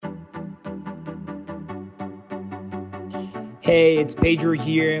Hey, it's Pedro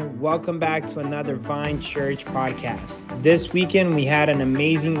here. Welcome back to another Vine Church podcast. This weekend, we had an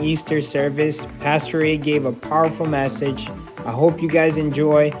amazing Easter service. Pastor A gave a powerful message. I hope you guys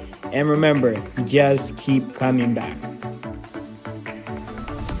enjoy. And remember, just keep coming back.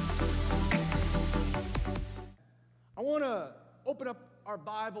 I want to open up our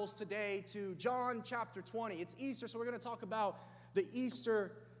Bibles today to John chapter 20. It's Easter, so we're going to talk about the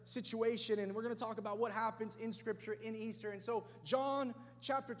Easter situation, and we're going to talk about what happens in Scripture in Easter. And so John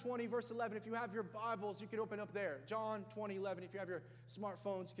chapter 20, verse 11, if you have your Bibles, you can open up there. John 20, 11. If you have your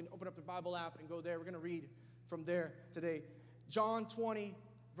smartphones, you can open up the Bible app and go there. We're going to read from there today. John 20,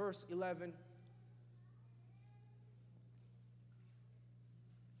 verse 11.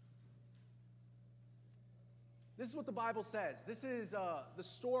 This is what the Bible says. This is the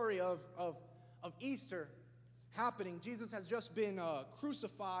story of Easter happening. Jesus has just been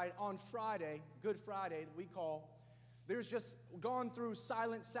crucified on Friday, Good Friday, we call. There's just gone through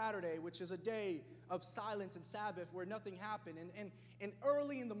Silent Saturday, which is a day of silence and Sabbath where nothing happened. And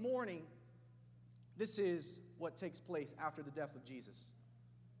early in the morning, this is what takes place after the death of Jesus.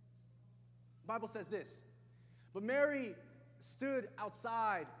 The Bible says this: "But Mary stood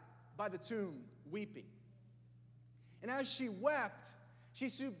outside by the tomb weeping. And as she wept, she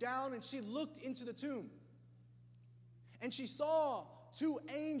stooped down and she looked into the tomb. And she saw two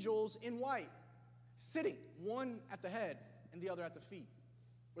angels in white sitting, one at the head and the other at the feet,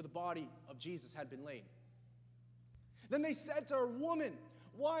 where the body of Jesus had been laid. Then they said to her, 'Woman,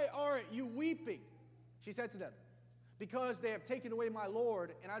 why are you weeping?' She said to them, 'Because they have taken away my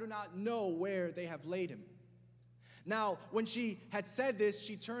Lord, and I do not know where they have laid him.' Now, when she had said this,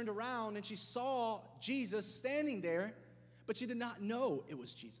 she turned around and she saw Jesus standing there, but she did not know it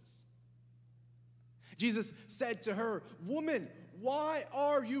was Jesus. Jesus said to her, 'Woman, why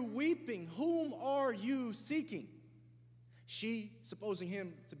are you weeping? Whom are you seeking?' She, supposing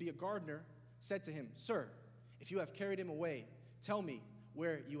him to be a gardener, said to him, 'Sir, if you have carried him away, tell me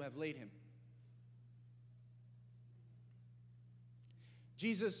where you have laid him.'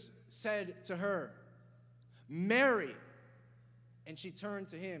 Jesus said to her, 'Mary.' And she turned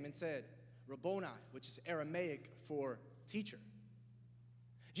to him and said, 'Rabboni,' which is Aramaic for teacher.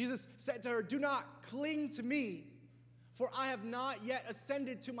 Jesus said to her, 'Do not cling to me, for I have not yet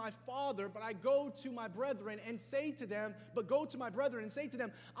ascended to my Father, but I go to my brethren and say to them,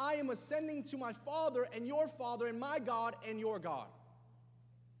 I am ascending to my Father and your Father, and my God and your God.'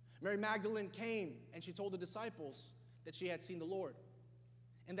 Mary Magdalene came, and she told the disciples that she had seen the Lord,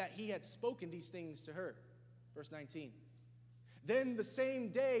 and that he had spoken these things to her." Verse 19. "Then the same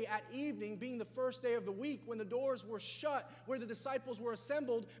day at evening, being the first day of the week, when the doors were shut where the disciples were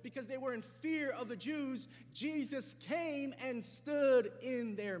assembled, because they were in fear of the Jews, Jesus came and stood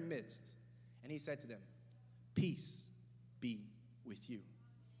in their midst. And he said to them, 'Peace be with you.'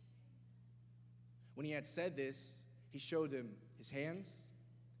 When he had said this, he showed them his hands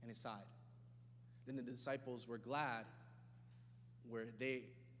and his side. Then the disciples were glad when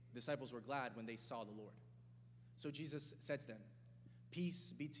they saw the Lord. So Jesus said to them,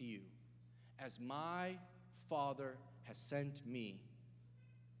 'Peace be to you. As my Father has sent me,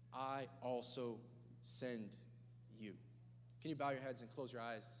 I also send you.'" Can you bow your heads and close your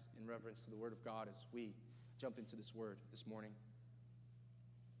eyes in reverence to the Word of God as we jump into this Word this morning?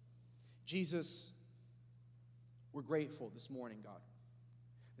 Jesus, we're grateful this morning, God.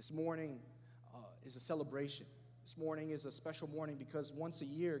 This morning is a celebration. This morning is a special morning because once a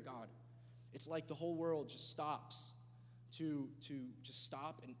year, God, it's like the whole world just stops to just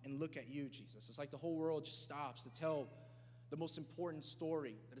stop and look at you, Jesus. It's like the whole world just stops to tell the most important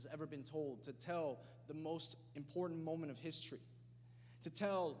story that has ever been told, to tell the most important moment of history, to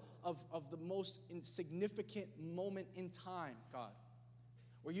tell of the most insignificant moment in time, God,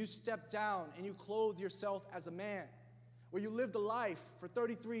 where you stepped down and you clothed yourself as a man, where you lived a life for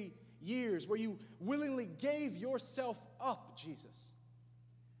 33 years, where you willingly gave yourself up, Jesus.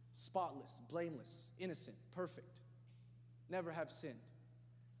 Spotless, blameless, innocent, perfect, never have sinned.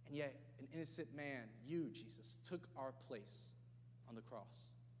 And yet, an innocent man, you, Jesus, took our place on the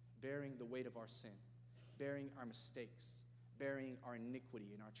cross, bearing the weight of our sin, bearing our mistakes, bearing our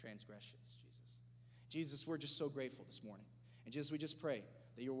iniquity and our transgressions, Jesus. Jesus, we're just so grateful this morning. And Jesus, we just pray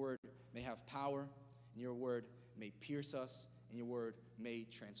that your word may have power, and your word may pierce us, and your word may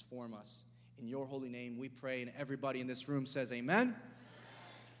transform us. In your holy name we pray, and everybody in this room says amen.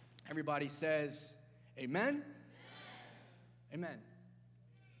 Everybody says amen. Amen.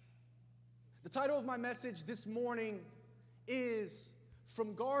 The title of my message this morning is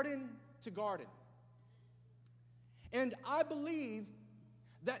From Garden to Garden. And I believe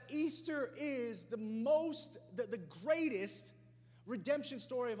that Easter is the greatest redemption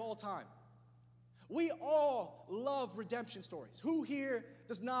story of all time. We all love redemption stories. Who here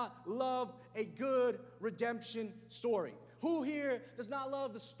does not love a good redemption story? Who here does not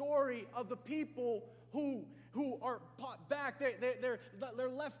love the story of the people who are brought back? They're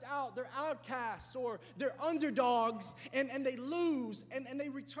left out, they're outcasts, or they're underdogs, and they lose, and they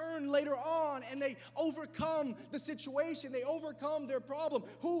return later on, and they overcome the situation, they overcome their problem.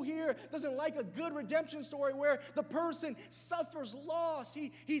 Who here doesn't like a good redemption story where the person suffers loss,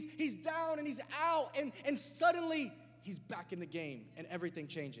 he's down and he's out, and suddenly he's back in the game, and everything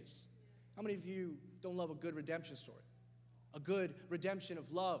changes? How many of you don't love a good redemption story? A good redemption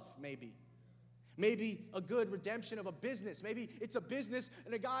of love, maybe. Maybe a good redemption of a business. Maybe it's a business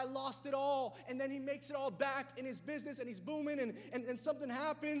and a guy lost it all, and then he makes it all back in his business, and he's booming, and something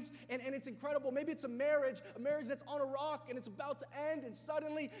happens, and it's incredible. Maybe it's a marriage that's on a rock and it's about to end, and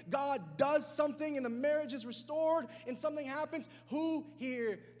suddenly God does something and the marriage is restored and something happens. Who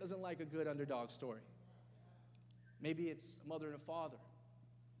here doesn't like a good underdog story? Maybe it's a mother and a father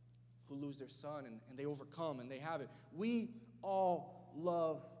who lose their son and they overcome and they have it. We all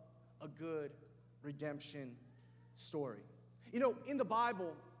love a good redemption story. You know, in the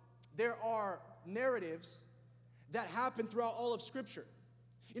Bible, there are narratives that happen throughout all of Scripture.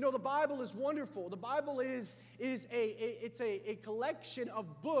 You know, the Bible is wonderful. The Bible is a collection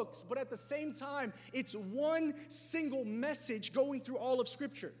of books, but at the same time, it's one single message going through all of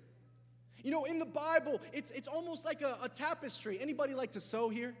Scripture. You know, in the Bible, it's almost like a tapestry. Anybody like to sew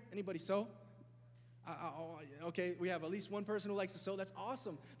here? Anybody sew? Okay, we have at least one person who likes to sew. That's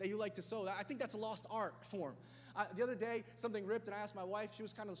awesome that you like to sew. I think that's a lost art form. The other day, something ripped, and I asked my wife. She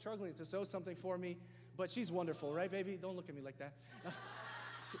was kind of struggling to sew something for me, but she's wonderful, right, baby? Don't look at me like that.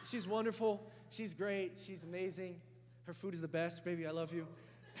 She's wonderful. She's great. She's amazing. Her food is the best. Baby, I love you.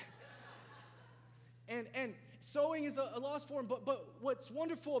 And sewing is a lost form, but what's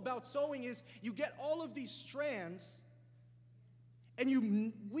wonderful about sewing is you get all of these strands and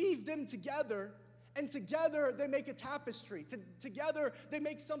you weave them together, and together they make a tapestry. Together they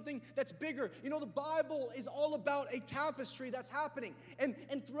make something that's bigger. You know, the Bible is all about a tapestry that's happening.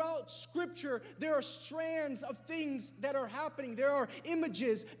 And throughout Scripture, there are strands of things that are happening. There are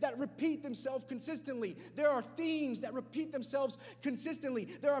images that repeat themselves consistently. There are themes that repeat themselves consistently.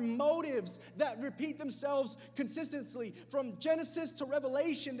 There are motives that repeat themselves consistently. From Genesis to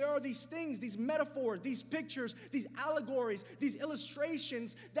Revelation, there are these things, these metaphors, these pictures, these allegories, these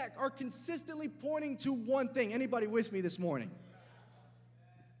illustrations that are consistently pointing to one thing. Anybody with me this morning?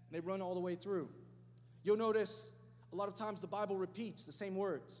 They run all the way through. You'll notice a lot of times the Bible repeats the same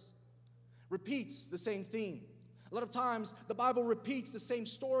words, repeats the same theme. A lot of times the Bible repeats the same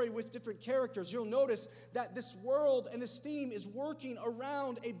story with different characters. You'll notice that this world and this theme is working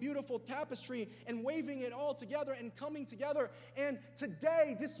around a beautiful tapestry and weaving it all together and coming together. And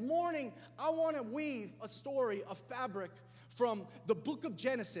today, this morning, I want to weave a story, a fabric from the book of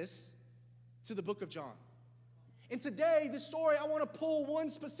Genesis to the book of John. And today, this story, I want to pull one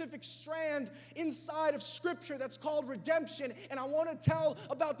specific strand inside of Scripture that's called redemption, and I want to tell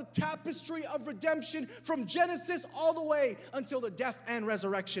about the tapestry of redemption from Genesis all the way until the death and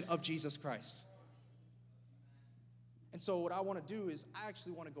resurrection of Jesus Christ. And so what I want to do is I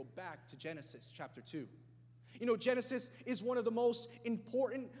actually want to go back to Genesis chapter 2. You know, Genesis is one of the most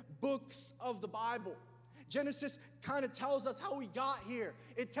important books of the Bible. Genesis kind of tells us how we got here.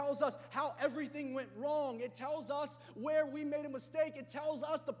 It tells us how everything went wrong. It tells us where we made a mistake. It tells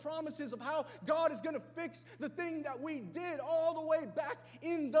us the promises of how God is going to fix the thing that we did all the way back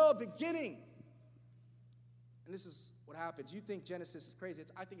in the beginning. And this is what happens. You think Genesis is crazy.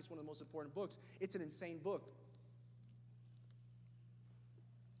 I think it's one of the most important books. It's an insane book.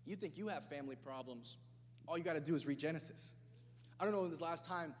 You think you have family problems. All you got to do is read Genesis. I don't know when this last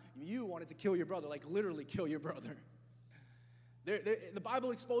time you wanted to kill your brother, like literally kill your brother. The Bible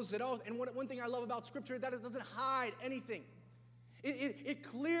exposes it all. And one thing I love about Scripture is that it doesn't hide anything. It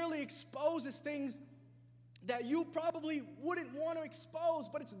clearly exposes things that you probably wouldn't want to expose,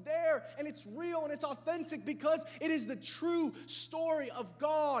 but it's there and it's real and it's authentic because it is the true story of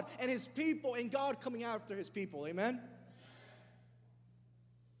God and His people and God coming after His people. Amen?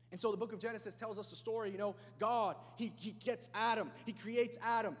 And so the book of Genesis tells us the story, you know, God, he gets Adam. He creates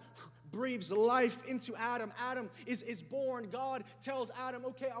Adam, breathes life into Adam. Adam is born. God tells Adam,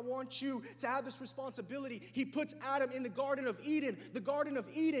 okay, I want you to have this responsibility. He puts Adam in the Garden of Eden. The Garden of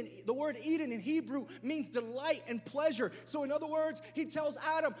Eden, the word Eden in Hebrew means delight and pleasure. So in other words, he tells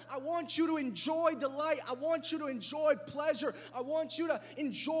Adam, I want you to enjoy delight. I want you to enjoy pleasure. I want you to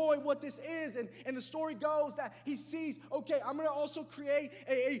enjoy what this is. And the story goes that he sees, okay, I'm going to also create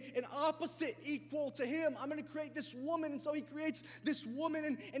an opposite equal to him. I'm going to create this woman. And so he creates this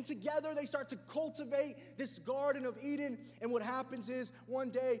woman, and together they start to cultivate this Garden of Eden. And what happens is one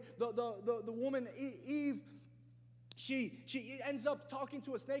day the woman Eve, she ends up talking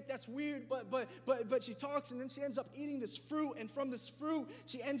to a snake. That's weird, but she talks, and then she ends up eating this fruit, and from this fruit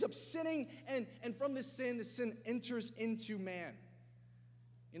she ends up sinning, and from this sin enters into man.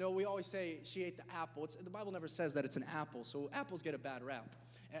 You know, we always say she ate the apple. The Bible never says that it's an apple, so apples get a bad rap.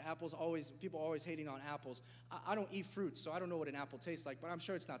 People are always hating on apples. I don't eat fruits, so I don't know what an apple tastes like, but I'm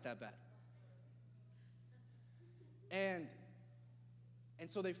sure it's not that bad. And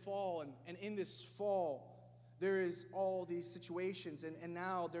so they fall, and in this fall, there is all these situations, and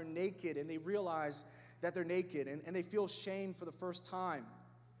now they're naked, and they realize that they're naked, and they feel shame for the first time.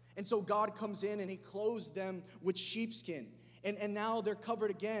 And so God comes in, and he clothes them with sheepskin, and now they're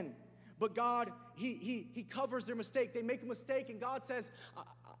covered again. But God, he covers their mistake. They make a mistake, and God says,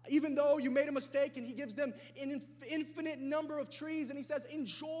 even though you made a mistake, and he gives them an infinite number of trees, and he says,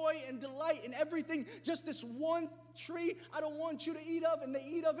 enjoy and delight in everything. Just this one tree I don't want you to eat of, and they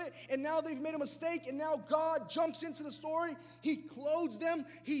eat of it, and now they've made a mistake, and now God jumps into the story. He clothes them,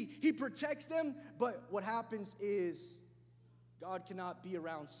 he protects them, but what happens is God cannot be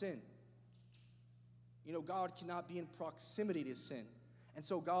around sin. You know, God cannot be in proximity to sin. And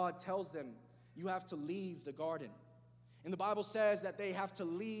so God tells them, you have to leave the garden. And the Bible says that they have to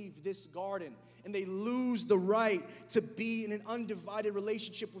leave this garden, and they lose the right to be in an undivided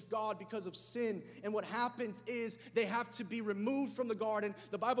relationship with God because of sin. And what happens is they have to be removed from the garden.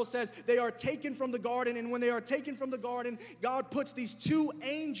 The Bible says they are taken from the garden, and when they are taken from the garden, God puts these two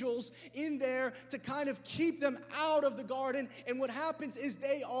angels in there to kind of keep them out of the garden. And what happens is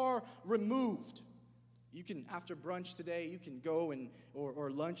they are removed. You can, after brunch today, you can go or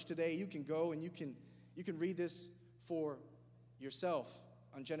lunch today, you can go and you can read this for yourself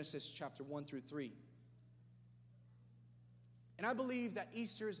on Genesis chapter 1 through 3. And I believe that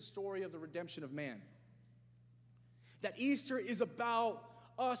Easter is the story of the redemption of man. That Easter is about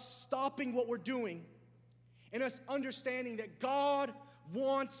us stopping what we're doing and us understanding that God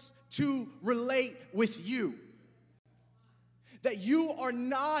wants to relate with you. That you are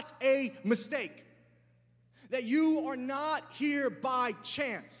not a mistake. That you are not here by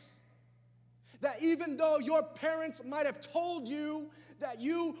chance. That even though your parents might have told you that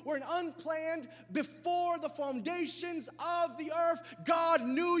you were an unplanned before the foundations of the earth, God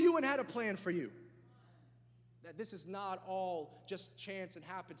knew you and had a plan for you. That this is not all just chance and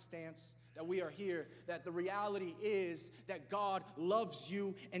happenstance that we are here. That the reality is that God loves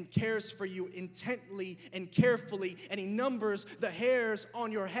you and cares for you intently and carefully, and he numbers the hairs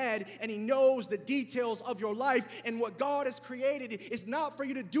on your head, and he knows the details of your life. And what God has created is not for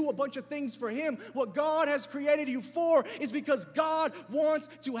you to do a bunch of things for him. What God has created you for is because God wants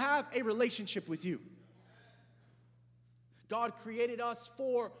to have a relationship with you. God created us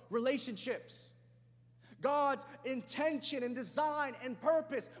for relationships. God's intention and design and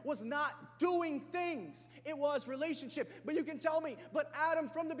purpose was not doing things. It was relationship. But you can tell me, but Adam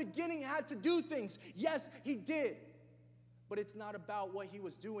from the beginning had to do things. Yes, he did. But it's not about what he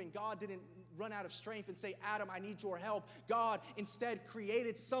was doing. God didn't run out of strength and say, Adam, I need your help. God instead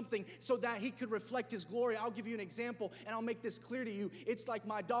created something so that he could reflect his glory. I'll give you an example, and I'll make this clear to you. It's like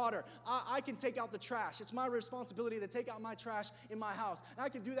my daughter. I can take out the trash. It's my responsibility to take out my trash in my house. And I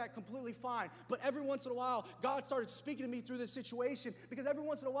can do that completely fine. But every once in a while, God started speaking to me through this situation, because every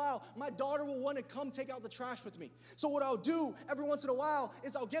once in a while, my daughter will want to come take out the trash with me. So what I'll do every once in a while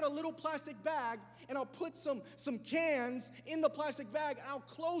is I'll get a little plastic bag, and I'll put some cans in the plastic bag, and I'll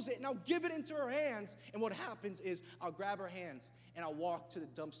close it, and I'll give it into her hands. And what happens is I'll grab her hands and I'll walk to the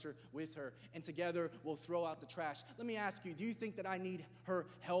dumpster with her, and together we'll throw out the trash. Let me ask you, do you think that I need her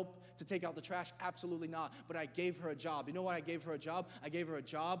help to take out the trash? Absolutely not. But I gave her a job. You know why I gave her a job? I gave her a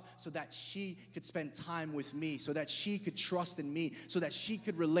job so that she could spend time with me, so that she could trust in me, so that she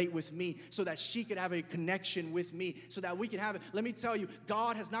could relate with me, so that she could have a connection with me, so that we can have it. Let me tell you,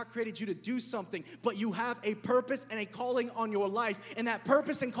 God has not created you to do something, but you have a purpose and a calling on your life. And that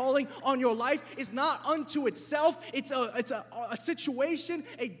purpose and calling on your life is not unto itself. It's a situation,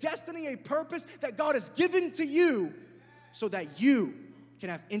 a destiny, a purpose that God has given to you so that you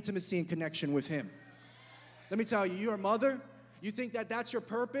can have intimacy and connection with him. Let me tell you, you're a mother, You think that that's your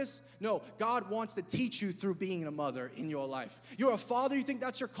purpose? No, God wants to teach you through being a mother in your life. You're a father, you think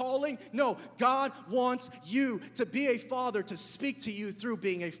that's your calling? No, God wants you to be a father, to speak to you through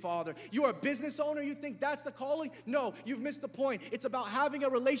being a father. You're a business owner, you think that's the calling? No, you've missed the point. It's about having a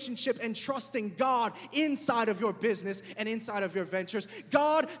relationship and trusting God inside of your business and inside of your ventures.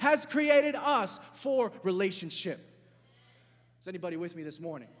 God has created us for relationship. Is anybody with me this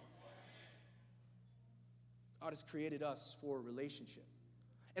morning? God has created us for a relationship.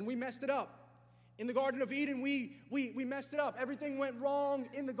 And we messed it up. In the Garden of Eden, we messed it up. Everything went wrong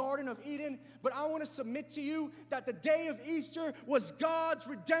in the Garden of Eden. But I want to submit to you that the day of Easter was God's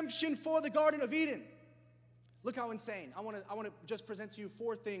redemption for the Garden of Eden. Look how insane. I want to just present to you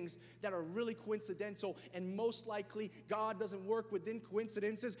 4 things that are really coincidental, and most likely God doesn't work within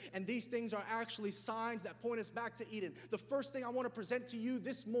coincidences, and these things are actually signs that point us back to Eden. The first thing I want to present to you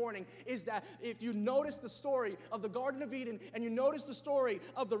this morning is that if you notice the story of the Garden of Eden and you notice the story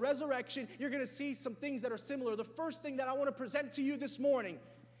of the resurrection, you're going to see some things that are similar. The first thing that I want to present to you this morning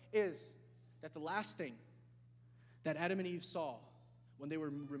is that the last thing that Adam and Eve saw when they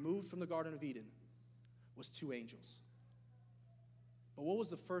were removed from the Garden of Eden was 2 angels. But what was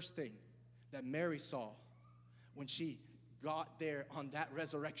the first thing that Mary saw when she got there on that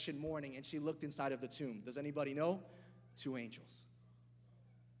resurrection morning and she looked inside of the tomb? Does anybody know? 2 angels.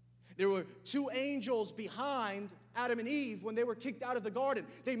 There were 2 angels behind Adam and Eve when they were kicked out of the garden.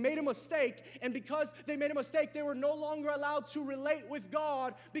 They made a mistake, and because they made a mistake, they were no longer allowed to relate with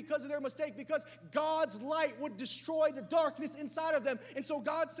God because of their mistake, because God's light would destroy the darkness inside of them. And so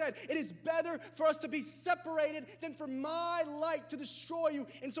God said, it is better for us to be separated than for my light to destroy you.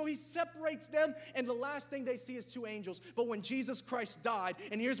 And so he separates them, and the last thing they see is 2 angels. But when Jesus Christ died,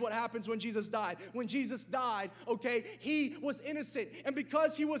 and here's what happens when Jesus died. When Jesus died, okay, he was innocent. And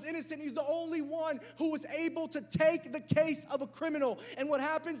because he was innocent, he's the only one who was able to take the case of a criminal. And what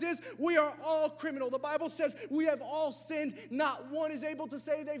happens is we are all criminal. The Bible says we have all sinned. Not one is able to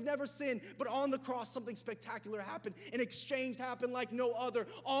say they've never sinned. But on the cross, something spectacular happened. An exchange happened like no other.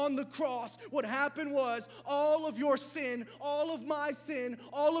 On the cross, what happened was all of your sin, all of my sin,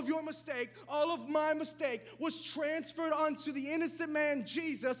 all of your mistake, all of my mistake was transferred onto the innocent man,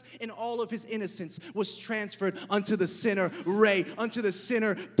 Jesus, and all of his innocence was transferred unto the sinner, Ray, unto the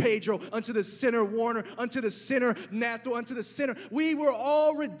sinner, Pedro, unto the sinner, Warner, unto the sinner, Nathaniel, unto the sinner. We were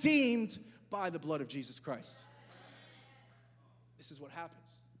all redeemed by the blood of Jesus Christ. This is what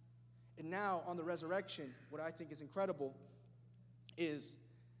happens. And now on the resurrection, what I think is incredible is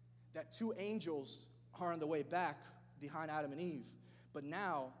that 2 angels are on the way back behind Adam and Eve. But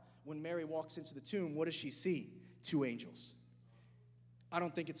now, when Mary walks into the tomb, what does she see? 2 angels. I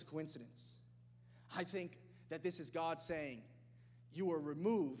don't think it's a coincidence. I think that this is God saying, you were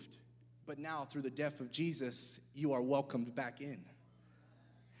removed, but now through the death of Jesus, you are welcomed back in.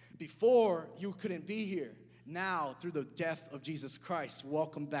 Before, you couldn't be here. Now, through the death of Jesus Christ,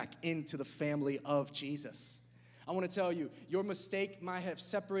 welcome back into the family of Jesus. I want to tell you, your mistake might have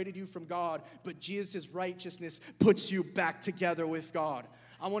separated you from God, but Jesus' righteousness puts you back together with God.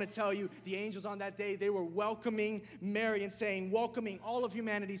 I want to tell you, the angels on that day, they were welcoming Mary and saying, welcoming all of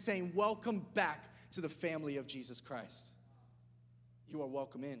humanity, saying, welcome back to the family of Jesus Christ. You are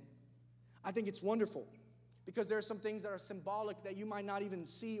welcome in. I think it's wonderful because there are some things that are symbolic that you might not even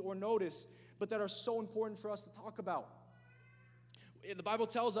see or notice, but that are so important for us to talk about. The Bible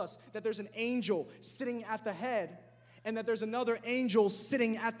tells us that there's an angel sitting at the head and that there's another angel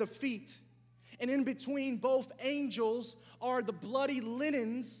sitting at the feet. And in between both angels are the bloody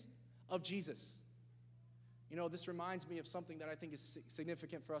linens of Jesus. You know, this reminds me of something that I think is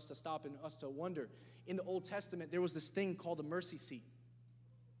significant for us to stop and us to wonder. In the Old Testament, there was this thing called the mercy seat.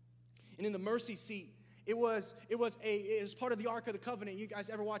 And in the mercy seat, it was part of the Ark of the Covenant. You guys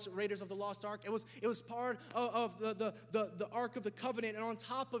ever watch Raiders of the Lost Ark? It was part of the Ark of the Covenant, and on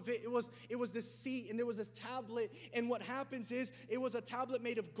top of it, it was this seat, and there was this tablet. And what happens is, it was a tablet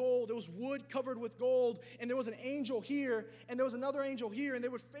made of gold. It was wood covered with gold, and there was an angel here, and there was another angel here, and they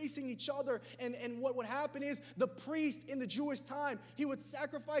were facing each other. And what would happen is, the priest in the Jewish time, he would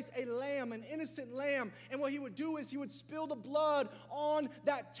sacrifice a lamb, an innocent lamb, and what he would do is he would spill the blood on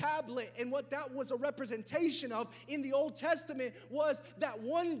that tablet. And what that was a representation of in the Old Testament was that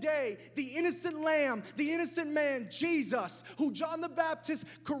one day the innocent lamb, the innocent man, Jesus, who John the Baptist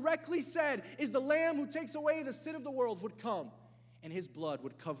correctly said is the lamb who takes away the sin of the world, would come, and his blood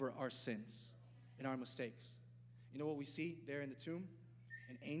would cover our sins and our mistakes. You know what we see there in the tomb?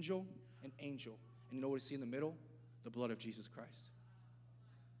 An angel. And you know what we see in the middle? The blood of Jesus Christ.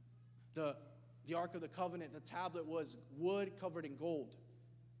 The Ark of the Covenant, the tablet was wood covered in gold.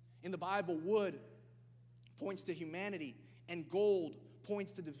 In the Bible, wood points to humanity, and gold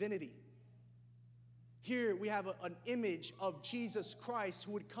points to divinity. Here we have an image of Jesus Christ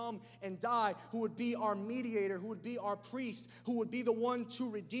who would come and die, who would be our mediator, who would be our priest, who would be the one to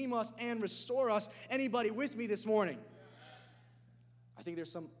redeem us and restore us. Anybody with me this morning? I think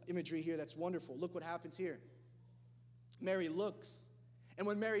there's some imagery here that's wonderful. Look what happens here. Mary looks, and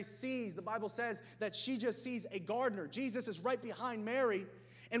when Mary sees, the Bible says that she just sees a gardener. Jesus is right behind Mary.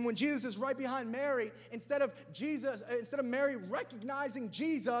 And when Jesus is right behind Mary, instead of Mary recognizing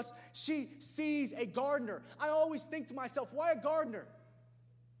Jesus, she sees a gardener. I always think to myself, why a gardener?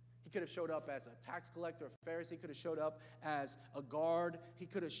 He could have showed up as a tax collector, a Pharisee. He could have showed up as a guard. He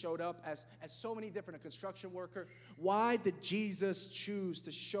could have showed up as so many different, a construction worker. Why did Jesus choose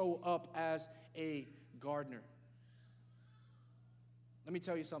to show up as a gardener? Let me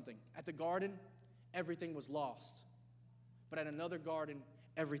tell you something. At the garden, everything was lost. But at another garden,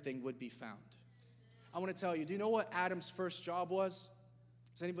 everything would be found. I want to tell you, do you know what Adam's first job was?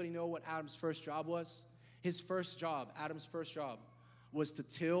 Does anybody know what Adam's first job was? His first job, Adam's first job, was to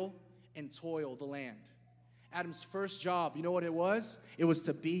till and toil the land. Adam's first job, you know what it was? It was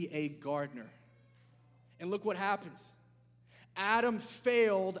to be a gardener. And look what happens. Adam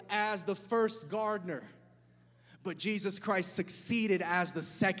failed as the first gardener, but Jesus Christ succeeded as the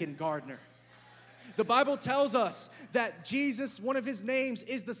second gardener. The Bible tells us that Jesus, one of his names,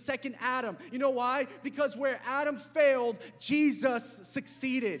 is the second Adam. You know why? Because where Adam failed, Jesus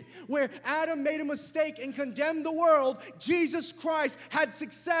succeeded. Where Adam made a mistake and condemned the world, Jesus Christ had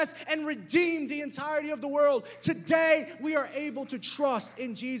success and redeemed the entirety of the world. Today, we are able to trust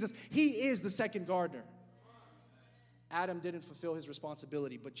in Jesus. He is the second gardener. Adam didn't fulfill his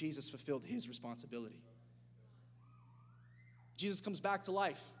responsibility, but Jesus fulfilled his responsibility. Jesus comes back to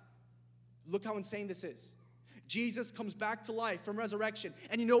life. Look how insane this is. Jesus comes back to life from resurrection.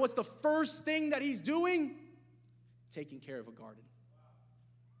 And you know what's the first thing that he's doing? Taking care of a garden.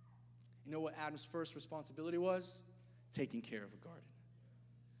 You know what Adam's first responsibility was? Taking care of a garden.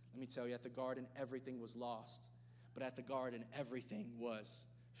 Let me tell you, at the garden, everything was lost. But at the garden, everything was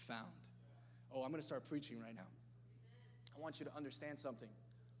found. Oh, I'm going to start preaching right now. I want you to understand something.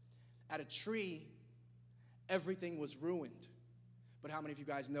 At a tree, everything was ruined. But how many of you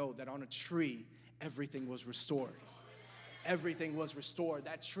guys know that on a tree, everything was restored? Everything was restored.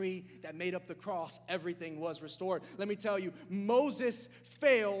 That tree that made up the cross, everything was restored. Let me tell you, Moses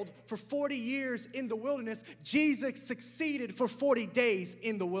failed for 40 years in the wilderness. Jesus succeeded for 40 days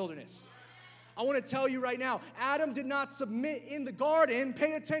in the wilderness. I want to tell you right now, Adam did not submit in the garden.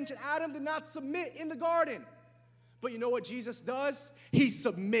 Pay attention, Adam did not submit in the garden. But you know what Jesus does? He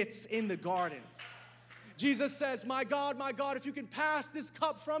submits in the garden. Jesus says, my God, if you can pass this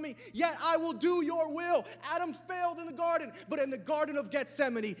cup from me, yet I will do your will. Adam failed in the garden, but in the Garden of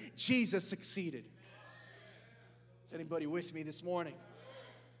Gethsemane, Jesus succeeded. Is anybody with me this morning?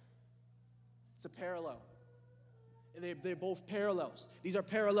 It's a parallel. They're both parallels. These are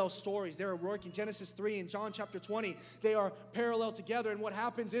parallel stories. They're working. Genesis 3 and John chapter 20, they are parallel together. And what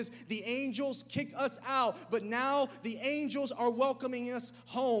happens is the angels kick us out, but now the angels are welcoming us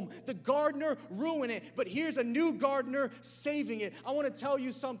home. The gardener ruined it, but here's a new gardener saving it. I want to tell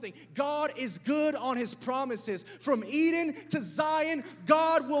you something. God is good on his promises. From Eden to Zion,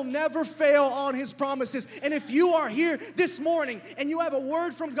 God will never fail on his promises. And if you are here this morning and you have a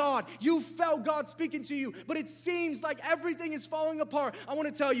word from God, you felt God speaking to you, but it seems like everything is falling apart, I want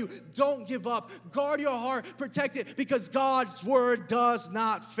to tell you, don't give up. Guard your heart, protect it, because God's word does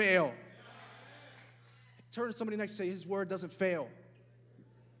not fail. Turn to somebody next to say, his word doesn't fail.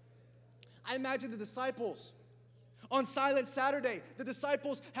 I imagine the disciples on Silent Saturday. The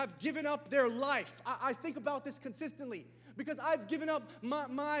disciples have given up their life. I think about this consistently, because I've given up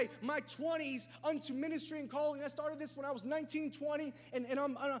my 20s unto ministry and calling. I started this when I was 19, 20, and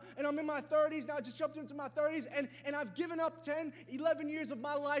I'm in my 30s now. I just jumped into my 30s, and I've given up 10, 11 years of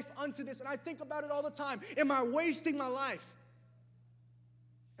my life unto this. And I think about it all the time. Am I wasting my life?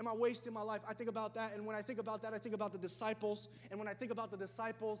 Am I wasting my life? I think about that, and when I think about that, I think about the disciples. And when I think about the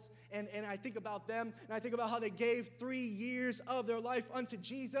disciples, and I think about them, and I think about how they gave 3 years of their life unto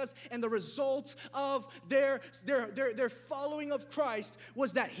Jesus, and the result of their following of Christ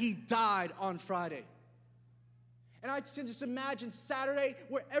was that he died on Friday. And I can just imagine Saturday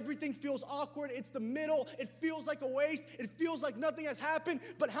where everything feels awkward. It's the middle. It feels like a waste. It feels like nothing has happened.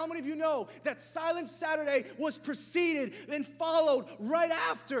 But how many of you know that Silent Saturday was preceded and followed right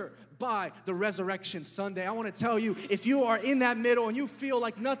after by the Resurrection Sunday? I want to tell you, if you are in that middle and you feel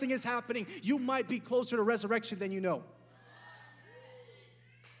like nothing is happening, you might be closer to resurrection than you know.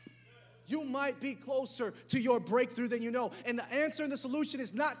 you might be closer to your breakthrough than you know. And the answer and the solution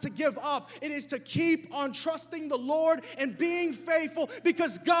is not to give up. It is to keep on trusting the Lord and being faithful,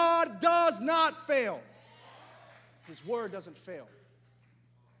 because God does not fail. His word doesn't fail.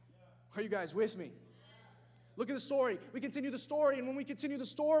 Are you guys with me? Look at the story. We continue the story, and when we continue the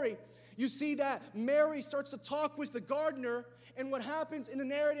story, you see that Mary starts to talk with the gardener, and what happens in the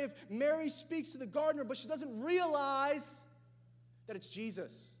narrative, Mary speaks to the gardener, but she doesn't realize that it's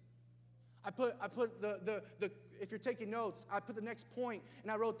Jesus. I put the if you're taking notes, I put the next point,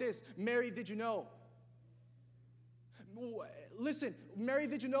 and I wrote this: Mary, did you know? Listen, Mary,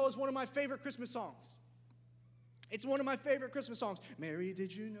 did you know is one of my favorite Christmas songs. It's one of my favorite Christmas songs. Mary,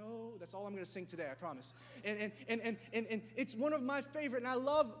 did you know? That's all I'm going to sing today, I promise. And it's one of my favorite, and I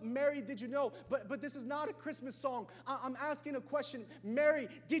love Mary, did you know? But this is not a Christmas song. I'm asking a question. Mary,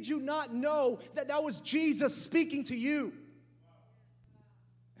 did you not know that that was Jesus speaking to you?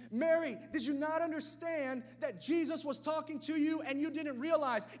 Mary, did you not understand that Jesus was talking to you and you didn't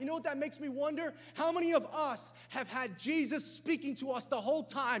realize? You know what that makes me wonder? How many of us have had Jesus speaking to us the whole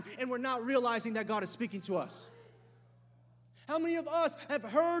time and we're not realizing that God is speaking to us? How many of us have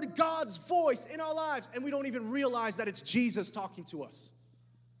heard God's voice in our lives and we don't even realize that it's Jesus talking to us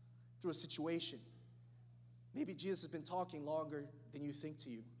through a situation? Maybe Jesus has been talking longer than you think to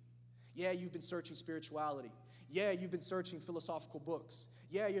you. Yeah, you've been searching spirituality. Yeah, you've been searching philosophical books.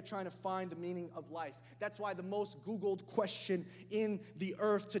 Yeah, you're trying to find the meaning of life. That's why the most Googled question in the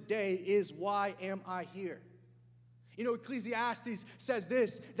earth today is, why am I here? You know, Ecclesiastes says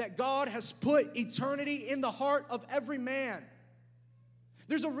this, that God has put eternity in the heart of every man.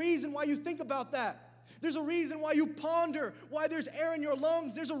 There's a reason why you think about that. There's a reason why you ponder, why there's air in your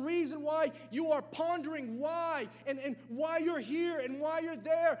lungs. There's a reason why you are pondering why and why you're here and why you're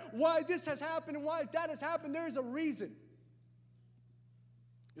there, why this has happened and why that has happened. There is a reason.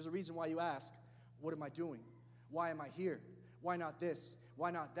 There's a reason why you ask, what am I doing? Why am I here? Why not this?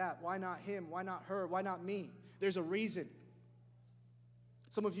 Why not that? Why not him? Why not her? Why not me? There's a reason.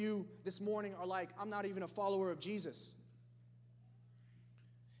 Some of you this morning are like, I'm not even a follower of Jesus.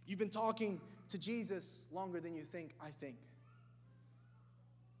 You've been talking to Jesus longer than you think, I think.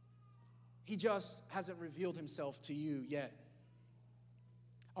 He just hasn't revealed himself to you yet.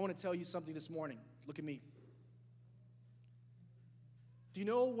 I want to tell you something this morning. Look at me. Do you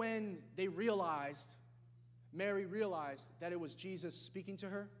know when Mary realized that it was Jesus speaking to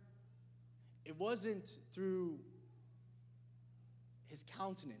her? It wasn't through his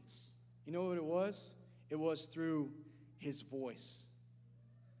countenance. You know what it was? It was through his voice.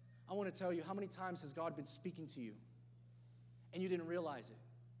 I want to tell you, how many times has God been speaking to you and you didn't realize it?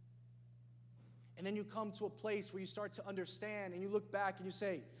 And then you come to a place where you start to understand and you look back and you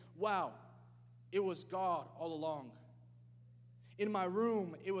say, wow, it was God all along. In my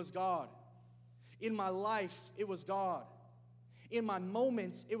room, it was God. In my life, it was God. In my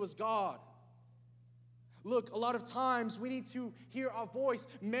moments, it was God. Look, a lot of times we need to hear our voice.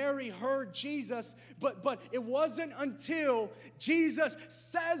 Mary heard Jesus, but it wasn't until Jesus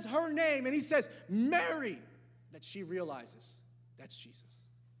says her name and he says, Mary, that she realizes that's Jesus.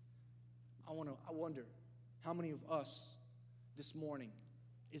 I wonder how many of us this morning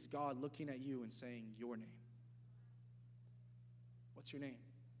is God looking at you and saying your name? What's your name?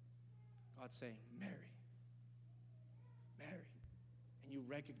 God's saying, Mary. Mary. And you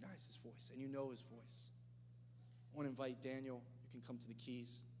recognize his voice and you know his voice. I want to invite Daniel. You can come to the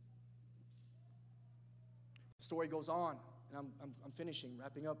keys. The story goes on, and I'm finishing,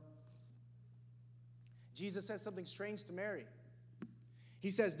 wrapping up. Jesus says something strange to Mary.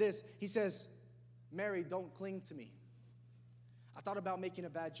 He says this. He says, Mary, don't cling to me. I thought about making a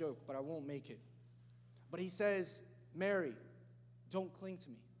bad joke, but I won't make it. But he says, Mary, don't cling to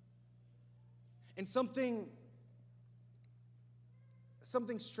me. And something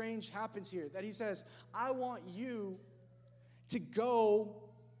strange happens here, that he says, I want you to go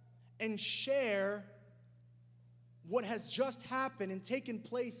and share what has just happened and taken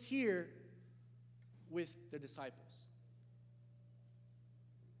place here with the disciples.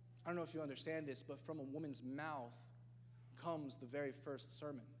 I don't know if you understand this, but from a woman's mouth comes the very first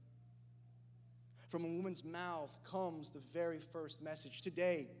sermon. From a woman's mouth comes the very first message.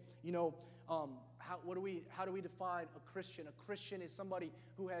 Today, you know, how do we define a Christian? A Christian is somebody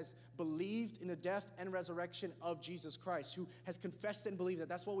who has believed in the death and resurrection of Jesus Christ, who has confessed and believed that.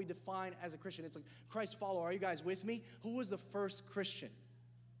 That's what we define as a Christian. It's a Christ follower. Are you guys with me? Who was the first Christian?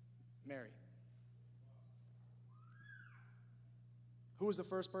 Mary. Who was the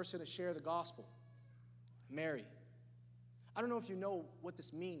first person to share the gospel? Mary. I don't know if you know what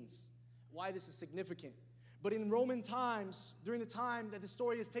this means, why this is significant, But in Roman times, during the time that the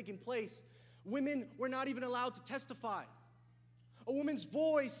story is taking place, women were not even allowed to testify. A woman's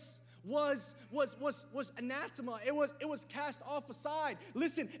voice was anathema. It was cast off aside.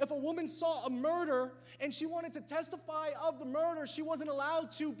 Listen, if a woman saw a murder and she wanted to testify of the murder, she wasn't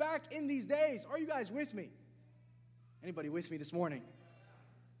allowed to back in these days. Are you guys with me? Anybody with me this morning?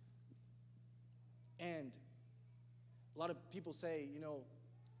 And a lot of people say,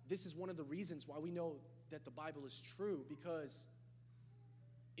 this is one of the reasons why we know that the Bible is true, because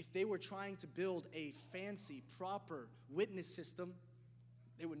if they were trying to build a fancy, proper witness system,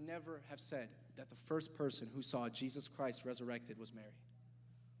 they would never have said that the first person who saw Jesus Christ resurrected was Mary.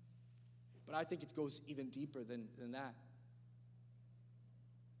 But I think it goes even deeper than that.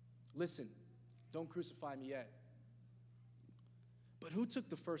 Listen, don't crucify me yet. But who took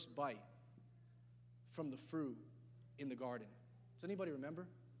the first bite from the fruit in the garden? Does anybody remember?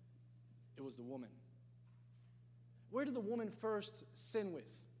 It was the woman. Where did the woman first sin with?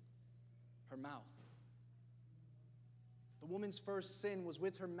 Her mouth. The woman's first sin was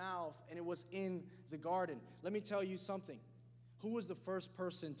with her mouth, and it was in the garden. Let me tell you something. Who was the first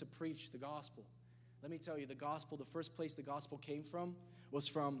person to preach the gospel? Let me tell you, the gospel, the first place the gospel came from was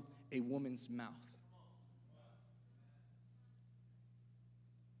from a woman's mouth.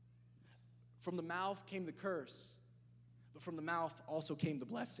 From the mouth came the curse, but from the mouth also came the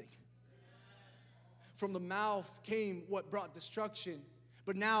blessing. From the mouth came what brought destruction,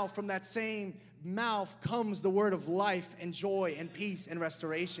 but now from that same mouth comes the word of life and joy and peace and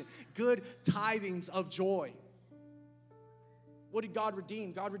restoration. Good tidings of joy. What did God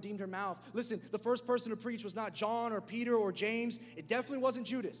redeem? God redeemed her mouth. Listen, the first person to preach was not John or Peter or James. It definitely wasn't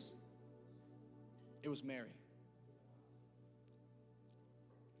Judas. It was Mary.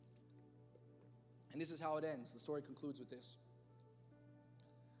 And this is how it ends. The story concludes with this.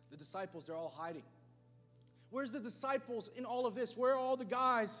 The disciples, they're all hiding. Where's the disciples in all of this? Where are all the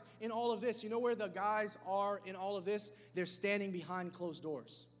guys in all of this? You know where the guys are in all of this? They're standing behind closed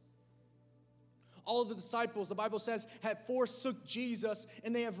doors. All of the disciples, the Bible says, have forsook Jesus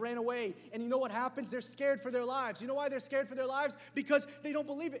and they have ran away. And you know what happens? They're scared for their lives. You know why they're scared for their lives? Because they don't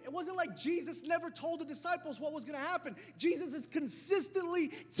believe it. It wasn't like Jesus never told the disciples what was going to happen. Jesus is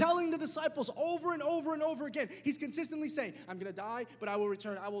consistently telling the disciples over and over and over again. He's consistently saying, I'm going to die, but I will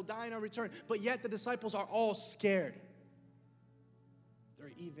return. I will die and I'll return. But yet the disciples are all scared. They're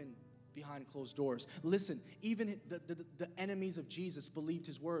even behind closed doors. Listen, even the enemies of Jesus believed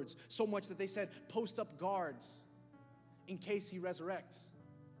his words so much that they said, post up guards in case he resurrects.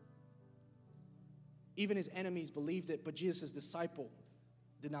 Even his enemies believed it, but Jesus' disciple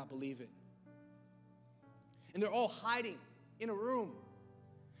did not believe it. And they're all hiding in a room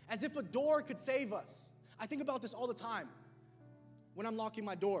as if a door could save us. I think about this all the time. When I'm locking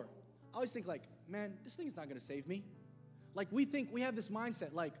my door, I always think like, man, this thing's not going to save me. Like we have this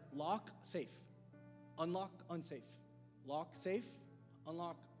mindset like lock, safe, unlock, unsafe, lock, safe,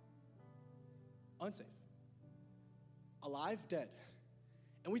 unlock, unsafe, alive, dead.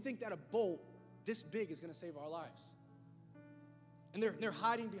 And we think that a bolt this big is going to save our lives. And they're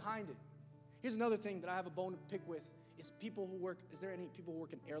hiding behind it. Here's another thing that I have a bone to pick with is people who work, is there any people who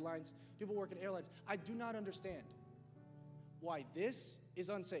work in airlines? People who work in airlines. I do not understand why this is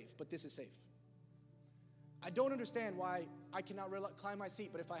unsafe, but this is safe. I don't understand why I cannot climb my seat,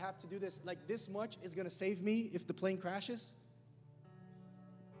 but if I have to do this, like this much is going to save me if the plane crashes.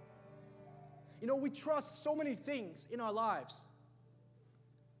 You know, we trust so many things in our lives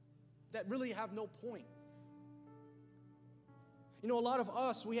that really have no point. You know, a lot of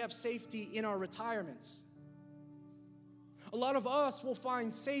us, we have safety in our retirements. A lot of us will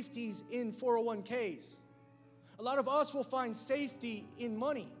find safeties in 401ks. A lot of us will find safety in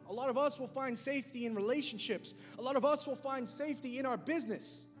money. A lot of us will find safety in relationships. A lot of us will find safety in our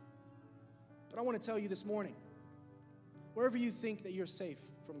business. But I want to tell you this morning, wherever you think that you're safe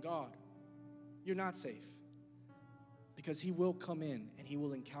from God, you're not safe. Because he will come in and he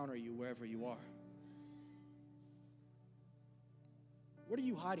will encounter you wherever you are. What are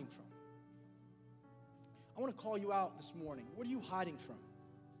you hiding from? I want to call you out this morning. What are you hiding from?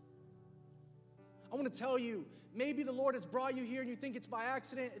 I want to tell you, maybe the Lord has brought you here and you think it's by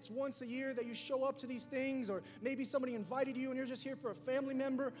accident. It's once a year that you show up to these things, or maybe somebody invited you and you're just here for a family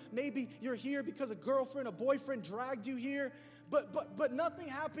member. Maybe you're here because a girlfriend, a boyfriend dragged you here. But nothing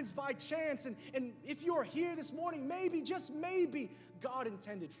happens by chance. And if you're here this morning, maybe, just maybe, God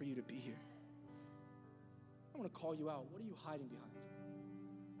intended for you to be here. I want to call you out. What are you hiding behind?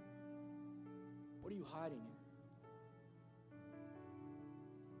 What are you hiding in?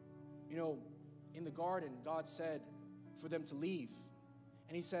 You know, in the garden, God said for them to leave.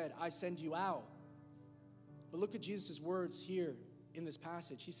 And he said, I send you out. But look at Jesus' words here in this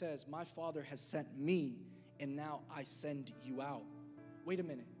passage. He says, my Father has sent me, and now I send you out. Wait a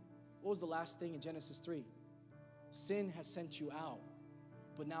minute. What was the last thing in Genesis 3? Sin has sent you out.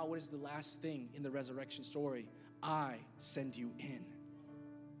 But now what is the last thing in the resurrection story? I send you in.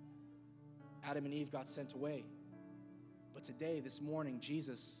 Adam and Eve got sent away. But today, this morning,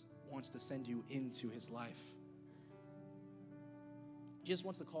 Jesus wants to send you into his life. Jesus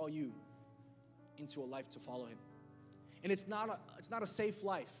wants to call you into a life to follow him. And it's not a safe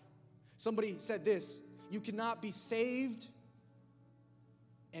life. Somebody said this, you cannot be saved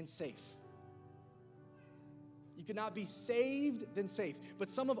and safe. You cannot be saved than safe. But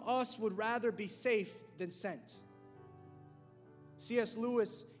some of us would rather be safe than sent. C.S.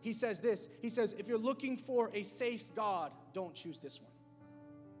 Lewis, he says this. He says, if you're looking for a safe God, don't choose this one.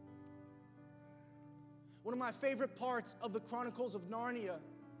 One of my favorite parts of the Chronicles of Narnia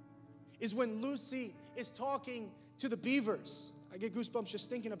is when Lucy is talking to the beavers. I get goosebumps just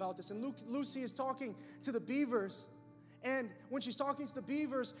thinking about this. And Lucy is talking to the beavers. And when she's talking to the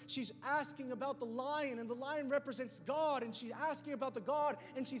beavers, she's asking about the lion. And the lion represents God. And she's asking about the God.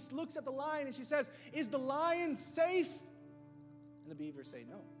 And she looks at the lion and she says, is the lion safe? And the beavers say,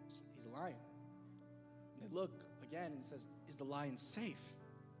 no, he's a lion. And they look again and says, is the lion safe?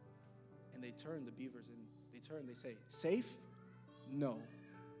 And they turn, the beavers, and they say, safe? No.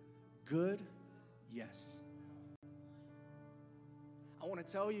 Good? Yes. I want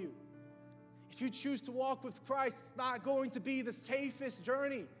to tell you, if you choose to walk with Christ, it's not going to be the safest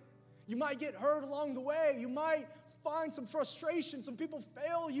journey. You might get hurt along the way. You might find some frustration. Some people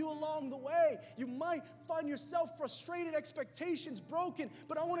fail you along the way. You might find yourself frustrated, expectations broken.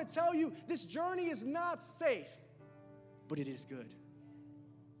 But I want to tell you, this journey is not safe, but it is good.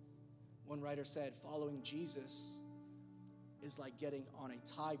 One writer said, following Jesus is like getting on a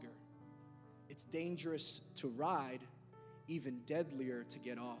tiger. It's dangerous to ride, even deadlier to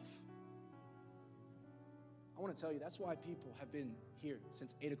get off. I want to tell you, that's why people have been here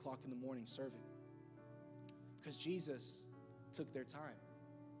since 8 o'clock in the morning serving. Because Jesus took their time.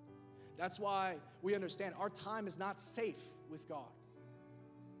 That's why we understand our time is not safe with God.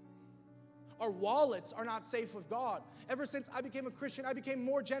 Our wallets are not safe with God. Ever since I became a Christian, I became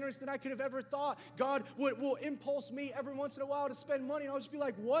more generous than I could have ever thought. God will impulse me every once in a while to spend money. And I'll just be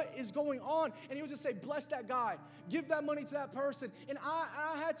like, what is going on? And he would just say, bless that guy. Give that money to that person. And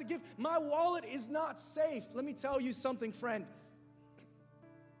I had to give. My wallet is not safe. Let me tell you something, friend.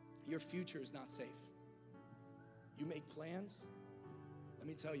 Your future is not safe. You make plans. Let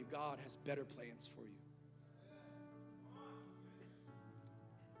me tell you, God has better plans for you.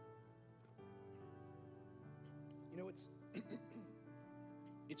 You know,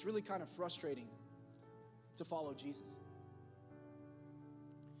 it's really kind of frustrating to follow Jesus.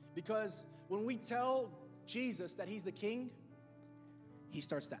 Because when we tell Jesus that he's the king, he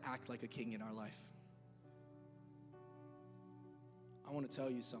starts to act like a king in our life. I want to tell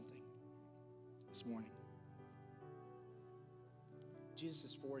you something this morning. Jesus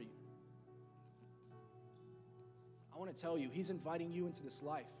is for you. I want to tell you, he's inviting you into this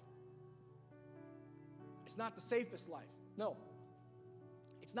life. It's not the safest life. No.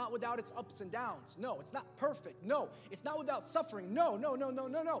 It's not without its ups and downs. No. It's not perfect. No. It's not without suffering. No.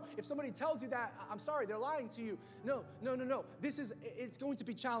 If somebody tells you that, I'm sorry, they're lying to you. No. It's going to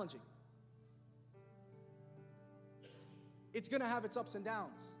be challenging. It's going to have its ups and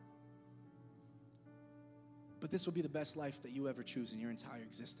downs. But this will be the best life that you ever choose in your entire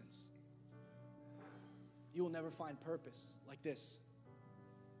existence. You will never find purpose like this.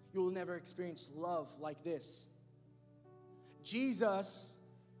 You will never experience love like this. Jesus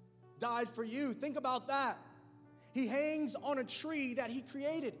died for you. Think about that. He hangs on a tree that he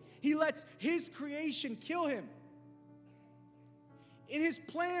created. He lets his creation kill him. In his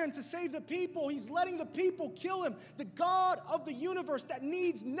plan to save the people, he's letting the people kill him. The God of the universe that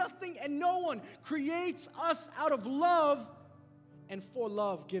needs nothing and no one creates us out of love, and for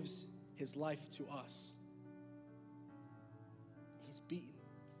love gives his life to us. He's beaten.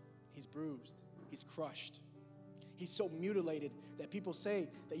 He's bruised. He's crushed. He's so mutilated that people say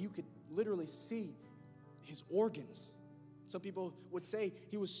that you could literally see his organs. Some people would say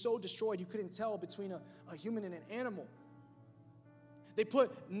he was so destroyed you couldn't tell between a human and an animal. They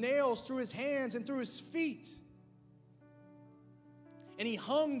put nails through his hands and through his feet. And he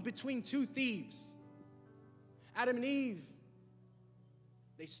hung between two thieves. Adam and Eve,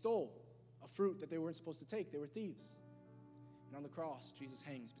 they stole a fruit that they weren't supposed to take. They were thieves. And on the cross, Jesus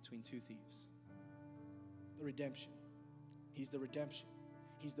hangs between two thieves. The redemption. He's the redemption.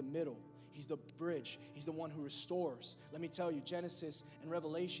 He's the middle. He's the bridge. He's the one who restores. Let me tell you, Genesis and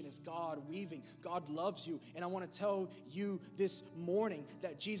Revelation is God weaving. God loves you. And I want to tell you this morning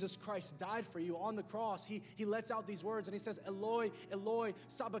that Jesus Christ died for you on the cross. He lets out these words and he says, Eloi, Eloi,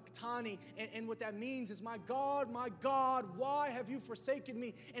 sabachthani. And what that means is, my God, why have you forsaken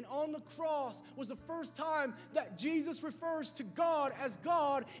me? And on the cross was the first time that Jesus refers to God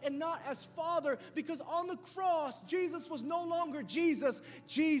and not as Father, because on the cross, Jesus was no longer Jesus.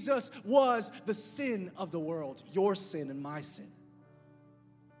 Jesus was the sin of the world, your sin and my sin.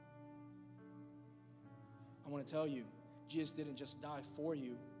 I want to tell you, Jesus didn't just die for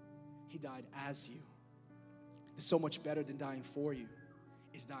you, he died as you. It's so much better than dying for you,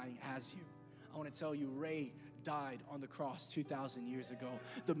 is dying as you. I want to tell you, Ray died on the cross 2,000 years ago.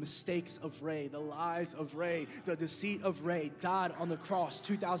 The mistakes of Ray, the lies of Ray, the deceit of Ray died on the cross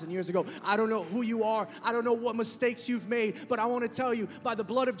 2,000 years ago. I don't know who you are. I don't know what mistakes you've made, but I want to tell you, by the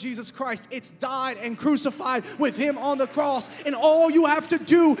blood of Jesus Christ, it's died and crucified with him on the cross. And all you have to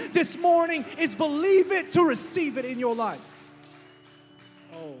do this morning is believe it to receive it in your life.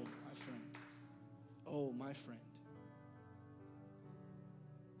 Oh, my friend. Oh, my friend.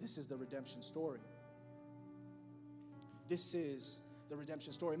 This is the redemption story. This is the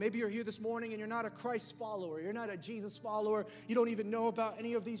redemption story. Maybe you're here this morning and you're not a Christ follower. You're not a Jesus follower. You don't even know about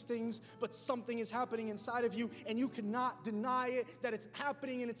any of these things, but something is happening inside of you and you cannot deny it, that it's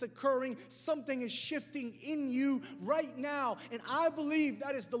happening and it's occurring. Something is shifting in you right now. And I believe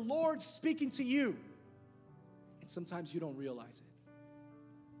that is the Lord speaking to you. And sometimes you don't realize it.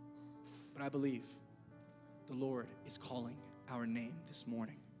 But I believe the Lord is calling our name this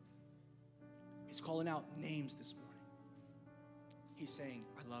morning. He's calling out names this morning. He's saying,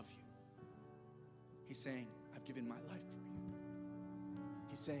 I love you. He's saying, I've given my life for you.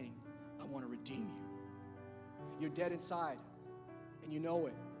 He's saying, I want to redeem you. You're dead inside, and you know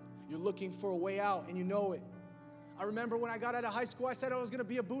it. You're looking for a way out, and you know it. I remember when I got out of high school, I said I was going to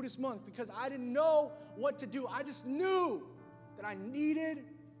be a Buddhist monk because I didn't know what to do. I just knew that I needed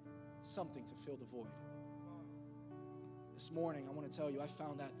something to fill the void. This morning, I want to tell you, I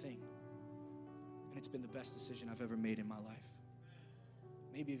found that thing, and it's been the best decision I've ever made in my life.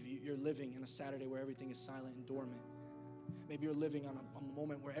 Maybe if you're living in a Saturday where everything is silent and dormant. Maybe you're living on a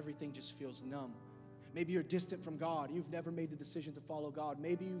moment where everything just feels numb. Maybe you're distant from God. You've never made the decision to follow God.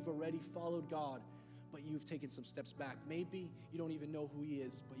 Maybe you've already followed God, but you've taken some steps back. Maybe you don't even know who he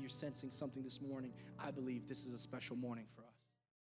is, but you're sensing something this morning. I believe this is a special morning for us.